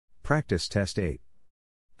Practice Test 8.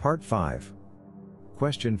 Part 5.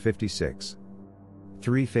 Question 56.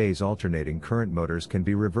 Three-phase alternating current motors can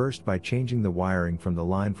be reversed by changing the wiring from the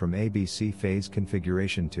line from ABC phase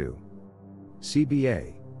configuration to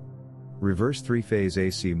CBA. Reverse three-phase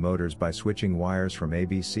AC motors by switching wires from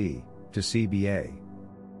ABC to CBA.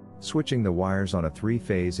 Switching the wires on a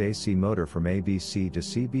three-phase AC motor from ABC to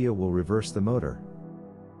CBA will reverse the motor.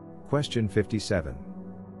 Question 57.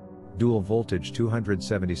 Dual voltage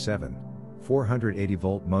 277, 480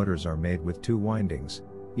 volt motors are made with two windings,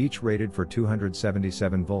 each rated for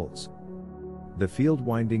 277 volts. The field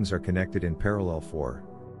windings are connected in parallel for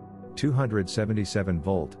 277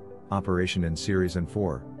 volt operation in series and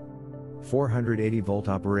for 480 volt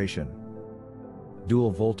operation.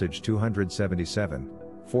 Dual voltage 277,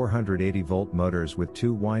 480 volt motors with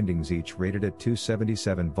two windings each rated at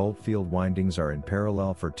 277 volt field windings are in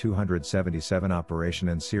parallel for 277 operation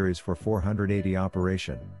and series for 480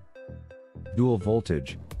 operation. Dual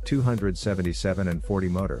voltage 277 and 40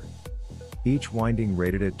 motor, each winding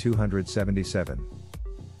rated at 277.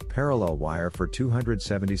 Parallel wire for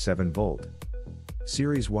 277 volt.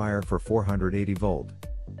 Series wire for 480 volt.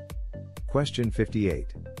 Question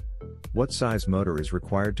 58. What size motor is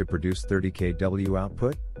required to produce 30 kW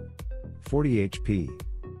output? 40 HP.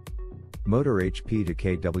 Motor HP to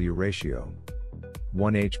kW ratio.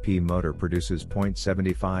 1 HP motor produces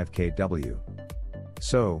 0.75 kW.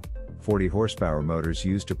 So, 40 horsepower motors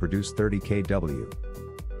used to produce 30 kW.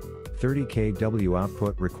 30 kW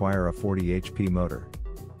output require a 40 HP motor.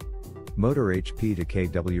 Motor HP to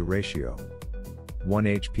kW ratio. 1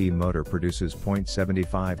 HP motor produces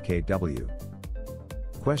 0.75 kW.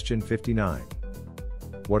 Question 59.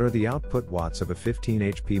 What are the output watts of a 15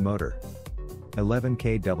 HP motor? 11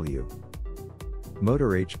 kW. Motor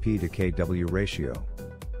HP to kW ratio.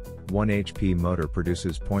 1 HP motor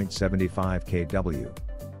produces 0.75 kW.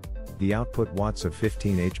 The output watts of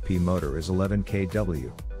 15 HP motor is 11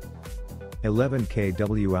 kW. 11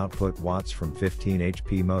 kW output watts from 15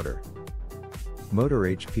 HP motor. Motor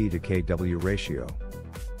HP to kW ratio.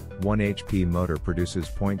 1 HP motor produces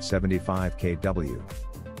 0.75 kW.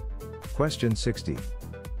 Question 60.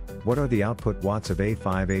 What are the output watts of a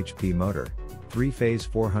 5 HP motor, 3-phase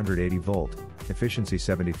 480 volt, efficiency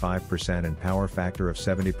 75% and power factor of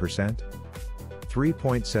 70%?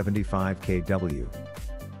 3.75 kW.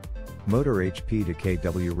 Motor HP to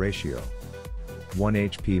kW ratio. 1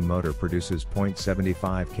 HP motor produces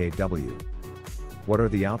 0.75 kW. What are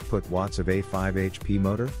the output watts of a 5 HP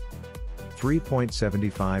motor?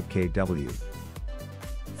 3.75 kW.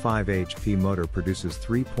 5 HP motor produces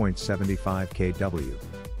 3.75 kW.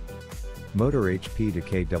 Motor HP to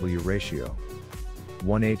kW ratio.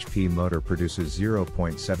 1 HP motor produces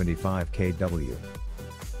 0.75 kW.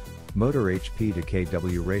 Motor HP to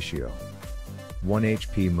kW ratio. 1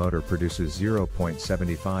 HP motor produces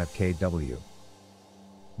 0.75 kW.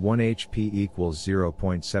 1 HP equals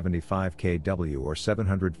 0.75 kW or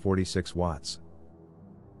 746 watts.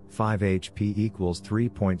 5 HP equals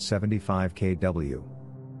 3.75 kW.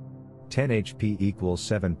 10 HP equals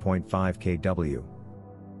 7.5 kW.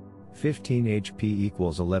 15 HP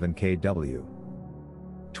equals 11 kW.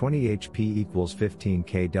 20 HP equals 15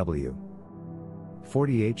 kW.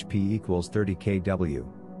 40 HP equals 30 kW.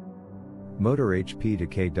 Motor HP to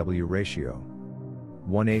kW ratio.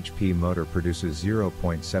 1 HP motor produces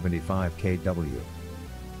 0.75 kW.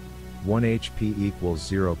 1 HP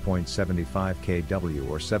equals 0.75 kW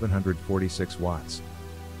or 746 watts.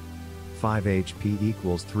 5 HP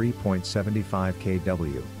equals 3.75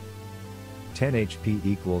 kW. 10 HP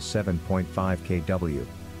equals 7.5 kW.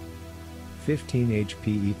 15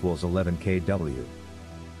 HP equals 11 kW.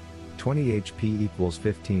 20 HP equals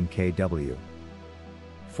 15 kW.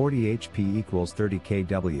 40 HP equals 30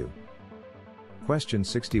 kW. Question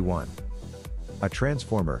 61. A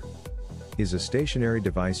transformer is a stationary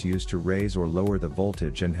device used to raise or lower the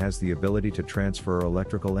voltage and has the ability to transfer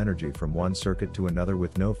electrical energy from one circuit to another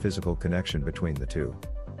with no physical connection between the two.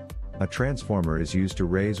 A transformer is used to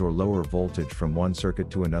raise or lower voltage from one circuit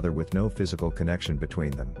to another with no physical connection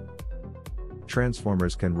between them.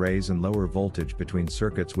 Transformers can raise and lower voltage between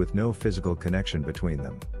circuits with no physical connection between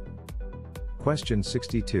them. Question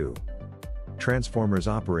 62. Transformers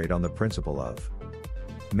operate on the principle of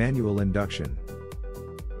manual induction.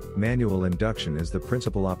 Manual induction is the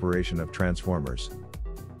principal operation of transformers.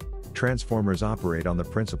 Transformers operate on the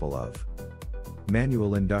principle of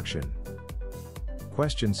manual induction.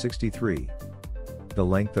 Question 63. The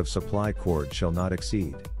length of supply cord shall not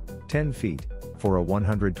exceed 10 feet for a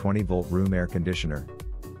 120 volt room air conditioner.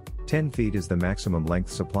 10 feet is the maximum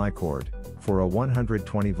length supply cord for a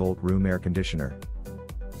 120 volt room air conditioner.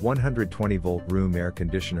 120 volt room air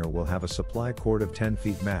conditioner will have a supply cord of 10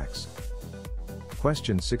 feet max.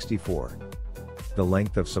 Question 64. The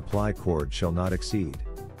length of supply cord shall not exceed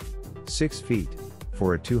 6 feet,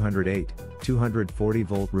 for a 208/240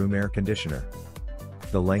 volt room air conditioner.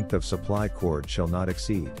 The length of supply cord shall not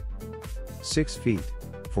exceed 6 feet,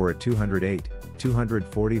 for a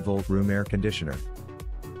 208/240 volt room air conditioner.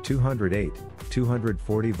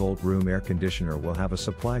 208/240 volt room air conditioner will have a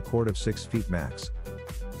supply cord of 6 feet max.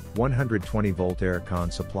 120 volt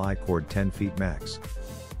aircon supply cord 10 feet max.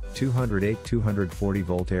 208/240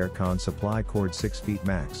 volt aircon supply cord 6 feet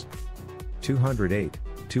max.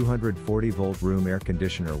 208/240 volt room air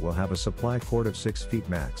conditioner will have a supply cord of 6 feet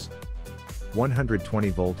max. 120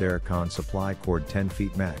 volt aircon supply cord 10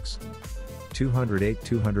 feet max.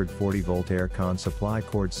 208/240 volt aircon supply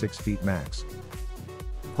cord 6 feet max.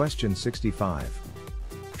 Question 65.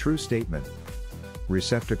 True statement.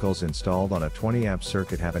 Receptacles installed on a 20 amp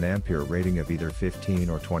circuit have an ampere rating of either 15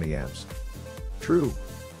 or 20 amps. True.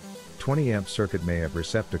 20 amp circuit may have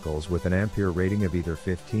receptacles with an ampere rating of either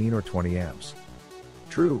 15 or 20 amps.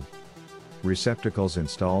 True. Receptacles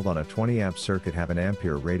installed on a 20 amp circuit have an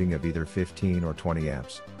ampere rating of either 15 or 20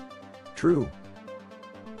 amps. True.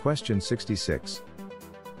 Question 66.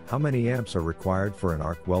 How many amps are required for an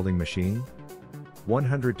arc welding machine?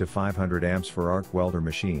 100 to 500 amps for arc welder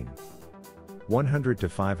machine. 100 to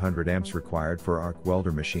 500 amps required for arc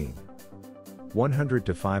welder machine. 100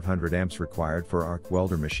 to 500 amps required for arc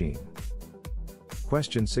welder machine.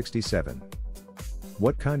 Question 67.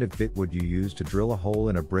 What kind of bit would you use to drill a hole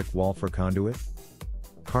in a brick wall for conduit?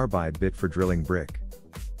 Carbide bit for drilling brick.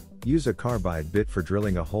 Use a carbide bit for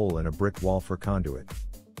drilling a hole in a brick wall for conduit.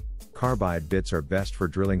 Carbide bits are best for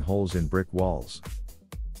drilling holes in brick walls.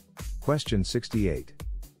 Question 68.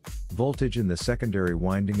 Voltage in the secondary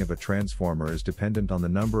winding of a transformer is dependent on the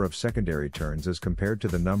number of secondary turns as compared to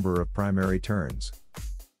the number of primary turns.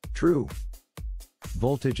 True.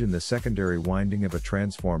 Voltage in the secondary winding of a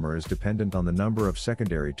transformer is dependent on the number of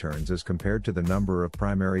secondary turns as compared to the number of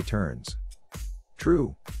primary turns.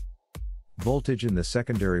 True. Voltage in the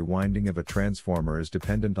secondary winding of a transformer is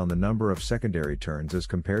dependent on the number of secondary turns as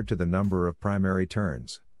compared to the number of primary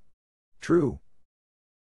turns. True.